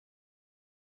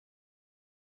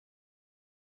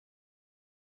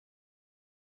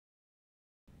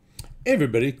Hey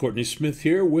everybody, Courtney Smith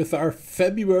here with our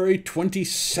February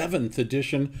 27th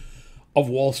edition of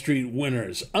Wall Street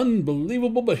Winners.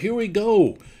 Unbelievable, but here we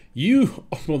go.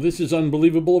 Well, this is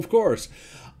unbelievable, of course.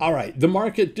 All right, the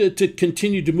market to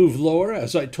continue to move lower,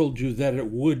 as I told you that it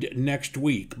would next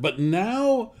week. But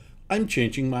now I'm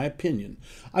changing my opinion.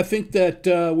 I think that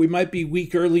we might be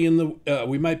weak early in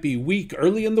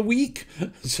the week.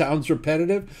 Sounds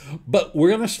repetitive, but we're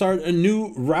going to start a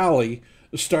new rally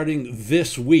starting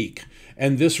this week.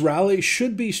 And this rally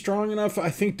should be strong enough, I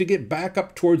think, to get back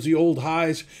up towards the old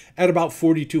highs at about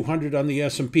 4,200 on the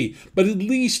S&P, but at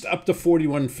least up to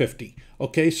 4,150.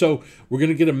 Okay, so we're going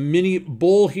to get a mini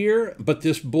bull here, but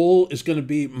this bull is going to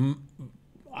be,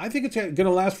 I think it's going to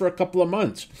last for a couple of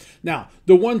months. Now,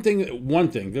 there's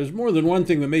more than one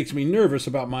thing that makes me nervous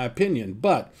about my opinion,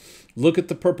 but look at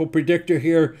the purple predictor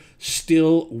here,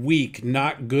 still weak,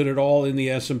 not good at all in the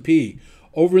S&P.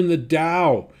 Over in the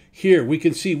Dow, here we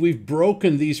can see we've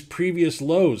broken these previous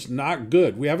lows. Not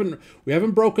good. We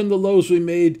haven't broken the lows we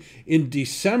made in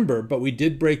December, but we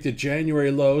did break the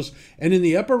January lows. And in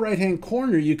the upper right-hand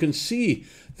corner, you can see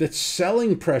that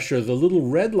selling pressure, the little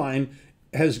red line,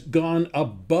 has gone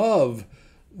above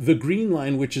the green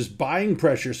line, which is buying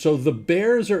pressure. So the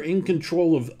bears are in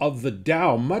control of the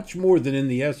Dow much more than in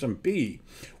the S&P.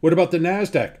 What about the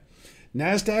NASDAQ?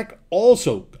 NASDAQ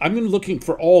also, I'm looking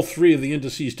for all three of the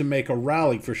indices to make a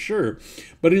rally for sure,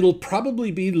 but it'll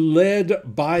probably be led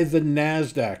by the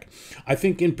NASDAQ. I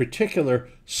think in particular,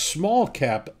 small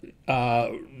cap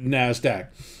NASDAQ.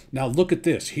 Now look at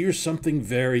this. Here's something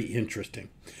very interesting.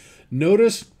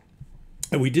 Notice,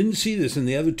 and we didn't see this in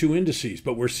the other two indices,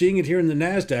 but we're seeing it here in the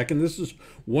NASDAQ, and this is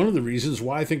one of the reasons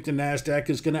why I think the NASDAQ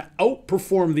is going to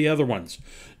outperform the other ones.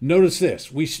 Notice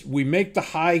this. We make the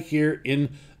high here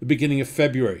in the beginning of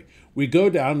February. We go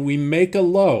down, we make a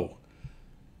low.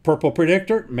 Purple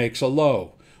predictor makes a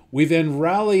low. We then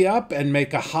rally up and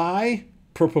make a high.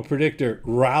 Purple predictor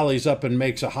rallies up and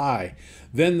makes a high.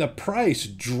 Then the price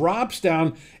drops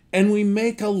down and we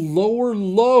make a lower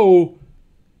low,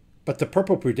 but the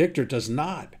purple predictor does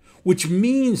not, which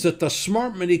means that the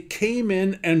smart money came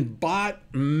in and bought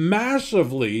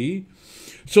massively.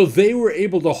 So they were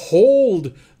able to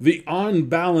hold the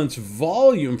on-balance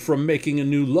volume from making a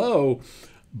new low,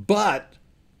 but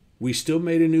we still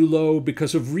made a new low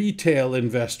because of retail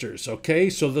investors, okay?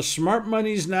 So the smart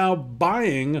money's now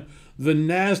buying the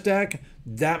NASDAQ.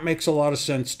 That makes a lot of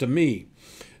sense to me.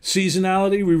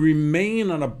 Seasonality, we remain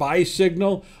on a buy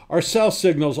signal. Our sell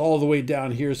signal's all the way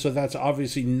down here, so that's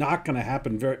obviously not going to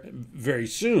happen very, very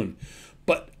soon.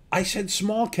 But I said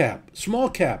small cap, small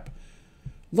cap.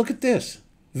 Look at this.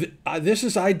 This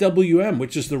is IWM,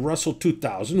 which is the Russell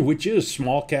 2000, which is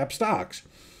small cap stocks.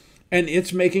 And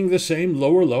it's making the same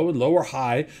lower low and lower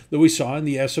high that we saw in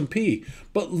the S&P.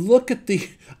 But look at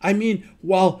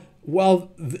while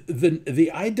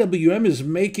the IWM is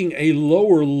making a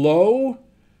lower low,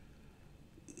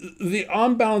 the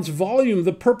on-balance volume,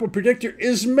 the purple predictor,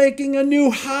 is making a new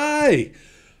high.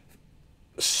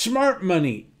 Smart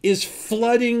money is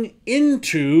flooding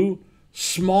into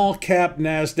small cap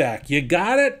NASDAQ. You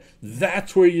got it?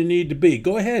 That's where you need to be.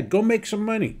 Go ahead. Go make some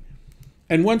money.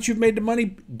 And once you've made the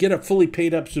money, get a fully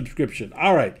paid up subscription.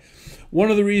 All right. One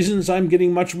of the reasons I'm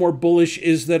getting much more bullish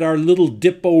is that our little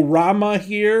dip-o-rama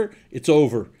here, it's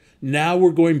over. Now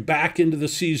we're going back into the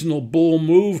seasonal bull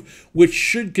move, which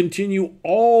should continue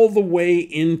all the way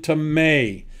into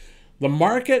May. The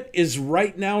market is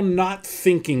right now not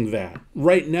thinking that.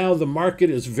 Right now, the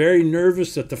market is very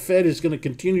nervous that the Fed is going to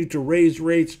continue to raise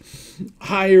rates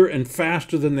higher and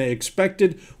faster than they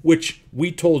expected, which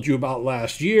we told you about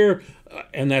last year,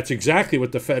 and that's exactly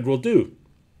what the Fed will do.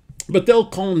 But they'll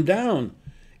calm down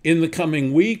in the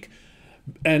coming week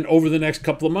and over the next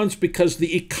couple of months because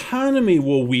the economy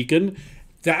will weaken.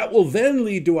 That will then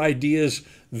lead to ideas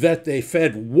that the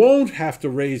Fed won't have to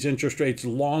raise interest rates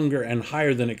longer and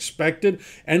higher than expected,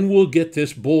 and we'll get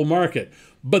this bull market.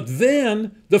 But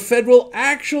then the Fed will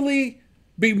actually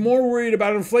be more worried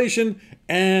about inflation,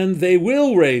 and they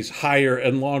will raise higher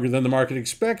and longer than the market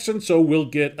expects, and so we'll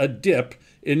get a dip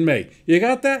in May. You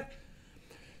got that?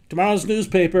 Tomorrow's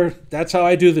newspaper. That's how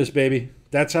I do this, baby.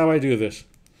 That's how I do this.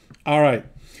 All right.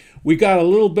 We got a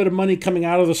little bit of money coming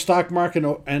out of the stock market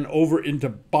and over into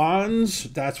bonds.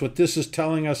 That's what this is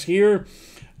telling us here.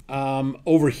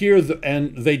 Over here,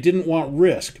 and they didn't want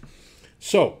risk.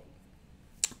 So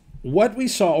what we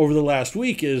saw over the last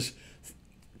week is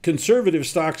conservative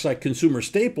stocks like consumer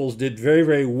staples did very,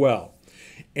 very well.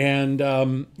 And,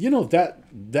 that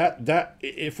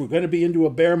if we're going to be into a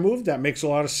bear move, that makes a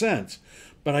lot of sense.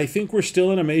 But I think we're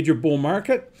still in a major bull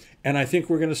market. And I think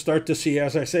we're going to start to see,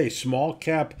 as I say, small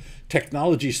cap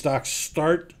technology stocks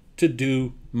start to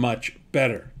do much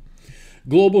better.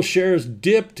 Global shares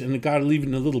dipped and it got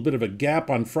even a little bit of a gap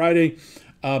on Friday,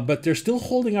 but they're still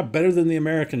holding up better than the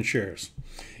American shares.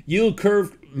 Yield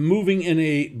curve moving in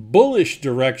a bullish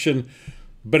direction,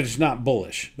 but it's not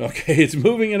bullish. Okay, it's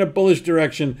moving in a bullish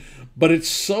direction, but it's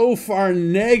so far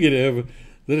negative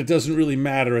that it doesn't really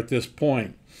matter at this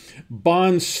point.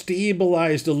 Bonds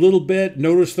stabilized a little bit.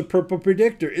 Notice the purple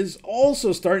predictor is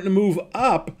also starting to move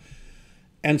up.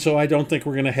 And so I don't think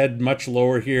we're going to head much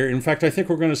lower here. In fact, I think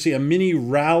we're going to see a mini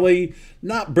rally,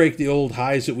 not break the old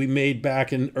highs that we made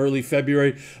back in early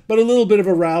February, but a little bit of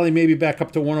a rally, maybe back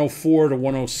up to 104 to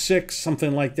 106,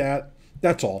 something like that.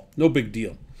 That's all. No big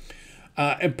deal.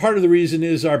 And part of the reason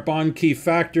is our bond key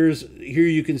factors. Here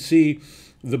you can see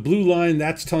the blue line,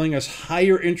 that's telling us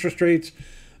higher interest rates.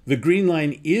 The green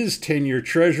line is 10-year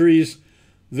treasuries.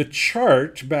 The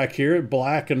chart back here,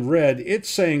 black and red, it's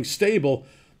saying stable.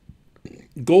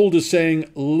 Gold is saying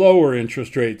lower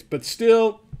interest rates, but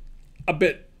still a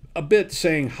bit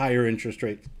saying higher interest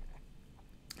rates.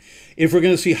 If we're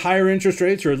going to see higher interest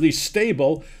rates, or at least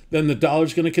stable, then the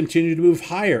dollar's going to continue to move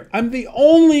higher. I'm the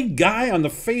only guy on the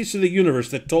face of the universe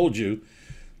that told you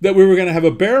that we were going to have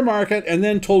a bear market and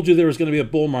then told you there was going to be a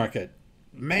bull market.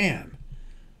 Man,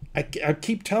 I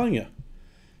keep telling you.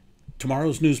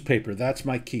 Tomorrow's newspaper, that's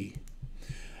my key.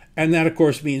 And that, of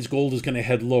course, means gold is going to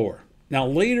head lower. Now,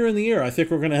 later in the year, I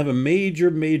think we're going to have a major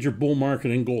bull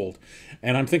market in gold.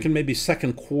 And I'm thinking maybe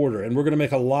second quarter. And we're going to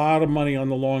make a lot of money on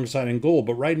the long side in gold.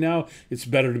 But right now, it's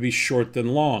better to be short than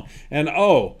long. And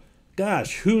oh,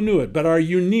 gosh, who knew it? But our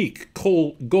unique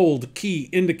gold key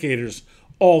indicators,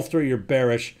 all three are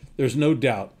bearish. There's no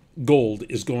doubt gold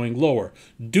is going lower.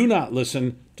 Do not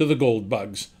listen to the gold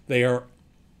bugs. They are,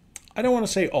 I don't want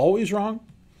to say always wrong,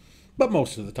 but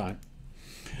most of the time.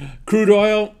 Crude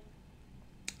oil,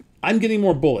 I'm getting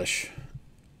more bullish.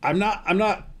 I'm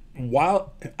not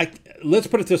wild. Let's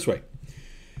put it this way.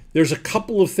 There's a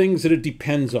couple of things that it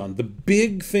depends on. The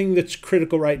big thing that's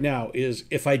critical right now is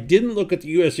if I didn't look at the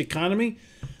U.S. economy,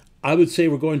 I would say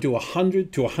we're going to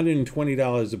 $100 to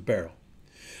 $120 a barrel.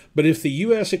 But if the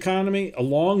U.S. economy,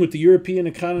 along with the European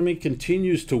economy,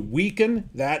 continues to weaken,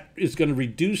 that is going to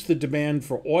reduce the demand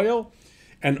for oil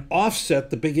and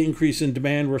offset the big increase in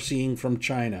demand we're seeing from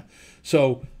China.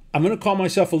 So I'm going to call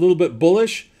myself a little bit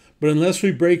bullish, but unless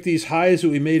we break these highs that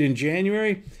we made in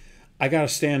January, I got to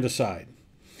stand aside.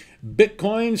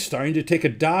 Bitcoin starting to take a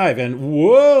dive, and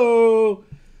whoa,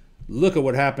 look at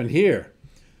what happened here.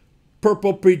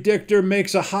 Purple predictor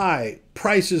makes a high,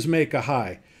 prices make a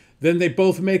high. Then they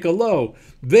both make a low.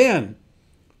 Then,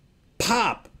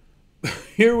 pop.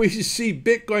 Here we see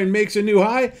Bitcoin makes a new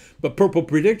high, but purple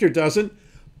predictor doesn't.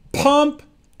 Pump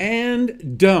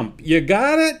and dump. You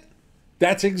got it?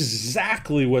 That's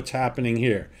exactly what's happening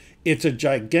here. It's a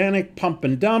gigantic pump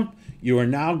and dump. You are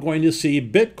now going to see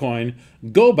Bitcoin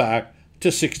go back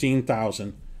to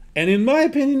 16,000. And in my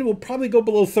opinion, it will probably go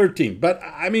below 13. But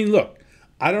I mean, look,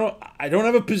 I don't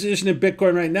have a position in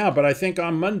Bitcoin right now, but I think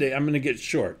on Monday I'm going to get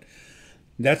short.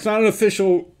 That's not an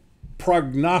official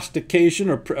prognostication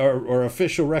or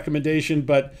official recommendation,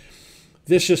 but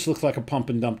this just looks like a pump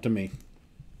and dump to me.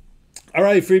 All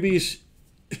right, freebies,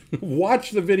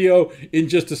 watch the video in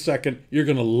just a second. You're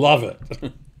going to love it.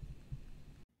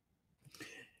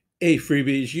 Hey,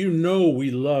 freebies, you know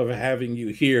we love having you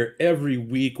here every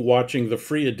week watching the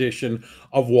free edition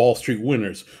of Wall Street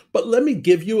Winners. But let me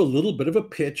give you a little bit of a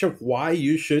pitch of why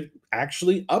you should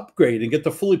actually upgrade and get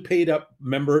the fully paid up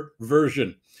member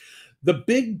version. The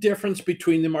big difference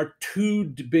between them are two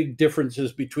big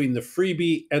differences between the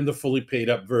freebie and the fully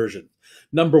paid up version.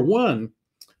 Number one,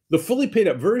 the fully paid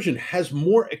up version has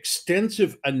more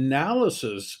extensive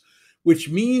analysis, which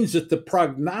means that the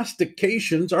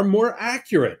prognostications are more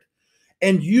accurate.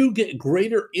 And you get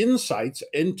greater insights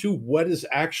into what is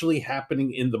actually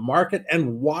happening in the market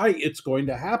and why it's going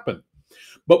to happen.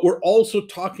 But we're also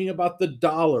talking about the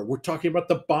dollar. We're talking about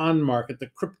the bond market,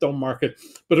 the crypto market.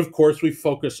 But of course, we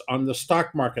focus on the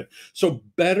stock market. So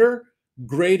better,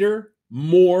 greater,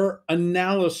 more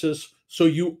analysis so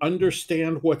you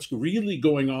understand what's really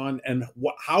going on and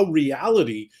how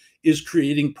reality is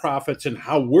creating profits and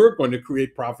how we're going to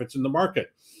create profits in the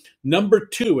market. Number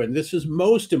two, and this is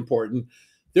most important,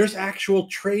 there's actual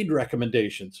trade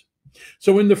recommendations.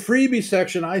 So in the freebie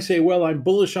section, I say, well, I'm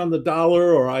bullish on the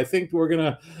dollar, or I think we're going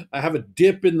to have a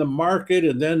dip in the market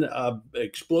and then an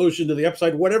explosion to the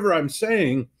upside, whatever I'm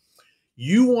saying.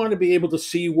 You want to be able to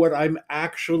see what I'm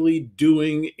actually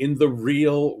doing in the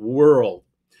real world.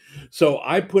 So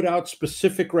I put out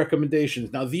specific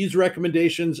recommendations. Now, these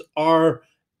recommendations are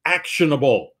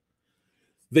actionable.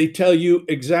 They tell you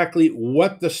exactly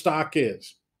what the stock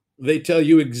is. They tell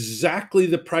you exactly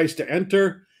the price to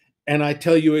enter, and I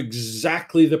tell you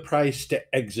exactly the price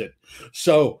to exit.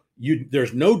 So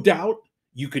there's no doubt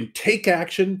you can take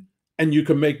action and you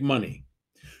can make money.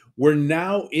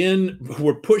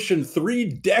 We're pushing 3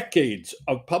 decades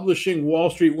of publishing Wall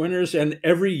Street winners, and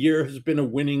every year has been a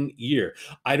winning year.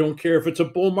 I don't care if it's a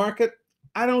bull market.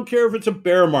 I don't care if it's a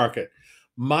bear market.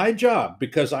 My job,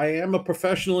 because I am a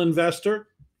professional investor,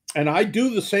 and I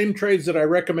do the same trades that I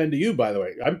recommend to you, by the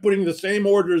way. I'm putting the same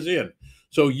orders in.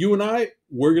 So you and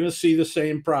we're going to see the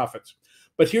same profits.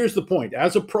 But here's the point.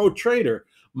 As a pro trader,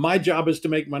 my job is to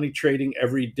make money trading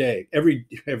every day.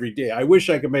 Every day. I wish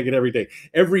I could make it every day.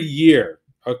 Every year,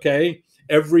 okay?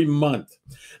 Every month.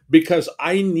 Because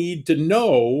I need to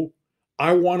know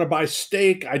I want to buy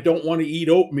steak, I don't want to eat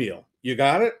oatmeal. You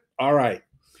got it? All right.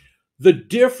 The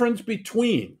difference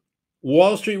between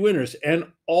Wall Street winners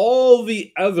and all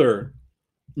the other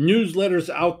newsletters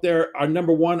out there are,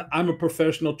 number one, I'm a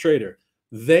professional trader.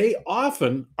 They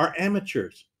often are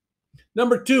amateurs.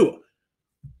 Number two,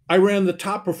 I ran the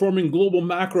top performing global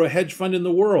macro hedge fund in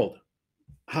the world.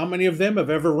 How many of them have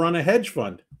ever run a hedge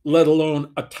fund, let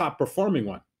alone a top performing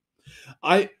one?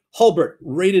 Hulbert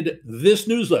rated this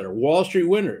newsletter, Wall Street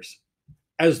Winners,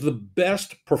 as the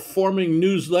best performing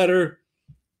newsletter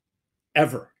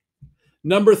ever.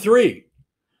 Number three,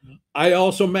 I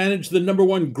also manage the number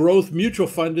one growth mutual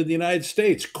fund in the United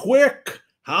States. Quick!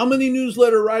 How many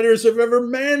newsletter writers have ever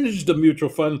managed a mutual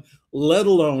fund, let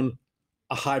alone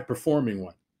a high performing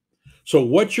one? So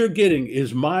what you're getting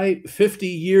is my 50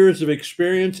 years of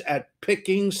experience at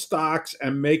picking stocks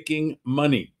and making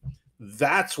money.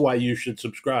 That's why you should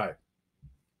subscribe.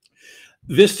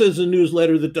 This is a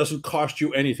newsletter that doesn't cost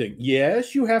you anything.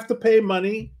 Yes, you have to pay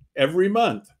money every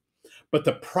month, but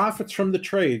the profits from the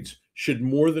trades should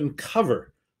more than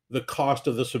cover the cost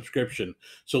of the subscription.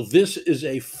 So this is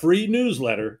a free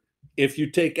newsletter if you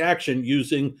take action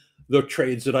using the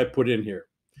trades that I put in here.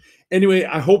 Anyway,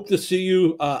 I hope to see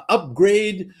you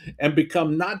upgrade and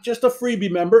become not just a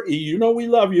FreeBee member. You know we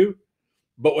love you,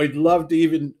 but we'd love to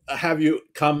even have you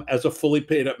come as a fully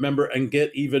paid up member and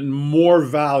get even more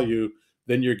value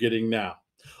than you're getting now.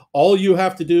 All you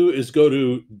have to do is go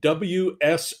to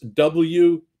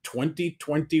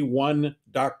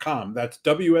WSW2021.com. That's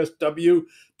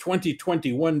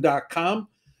WSW2021.com.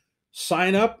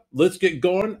 Sign up. Let's get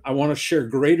going. I want to share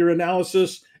greater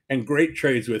analysis and great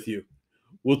trades with you.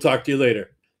 We'll talk to you later.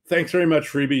 Thanks very much,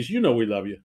 FreeBees. You know we love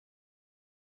you.